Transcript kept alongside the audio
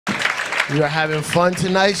You are having fun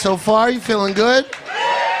tonight so far? You feeling good?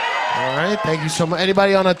 All right, thank you so much.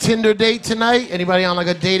 Anybody on a Tinder date tonight? Anybody on like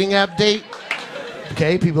a dating app date?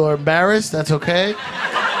 Okay, people are embarrassed. That's okay.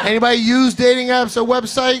 Anybody use dating apps or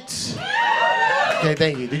websites? Okay,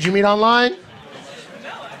 thank you. Did you meet online?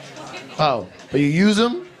 Oh, but you use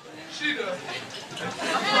them?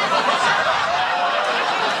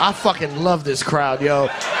 I fucking love this crowd, yo.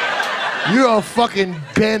 You're a fucking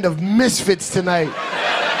band of misfits tonight.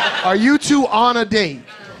 Are you two on a date?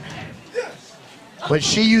 But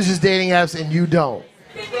she uses dating apps and you don't.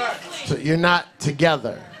 So you're not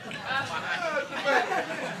together.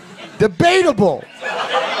 Debatable.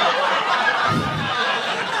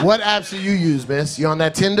 What apps do you use, miss? You on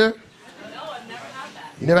that Tinder? No, I've never had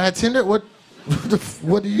that. You never had Tinder? What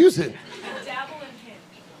do you use it? Dabble and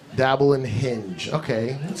Hinge. Dabble and Hinge.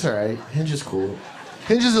 Okay, that's all right. Hinge is cool.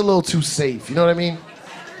 Hinge is a little too safe, you know what I mean?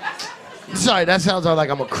 Sorry, that sounds like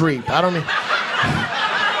I'm a creep. I don't mean...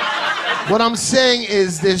 What I'm saying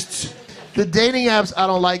is the dating apps I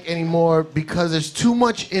don't like anymore because there's too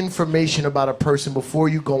much information about a person before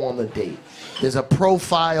you go on the date. There's a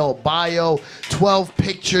profile, bio, 12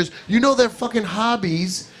 pictures. You know their fucking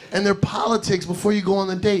hobbies and their politics before you go on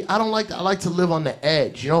the date. I don't like that. I like to live on the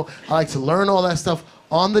edge, you know? I like to learn all that stuff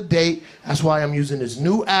on the date. That's why I'm using this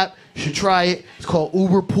new app. You should try it. It's called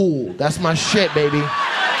Uber Pool. That's my shit, baby.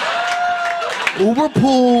 Uber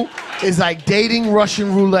Pool is like dating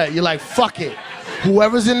Russian roulette. You're like, fuck it.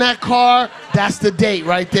 Whoever's in that car, that's the date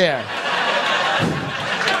right there.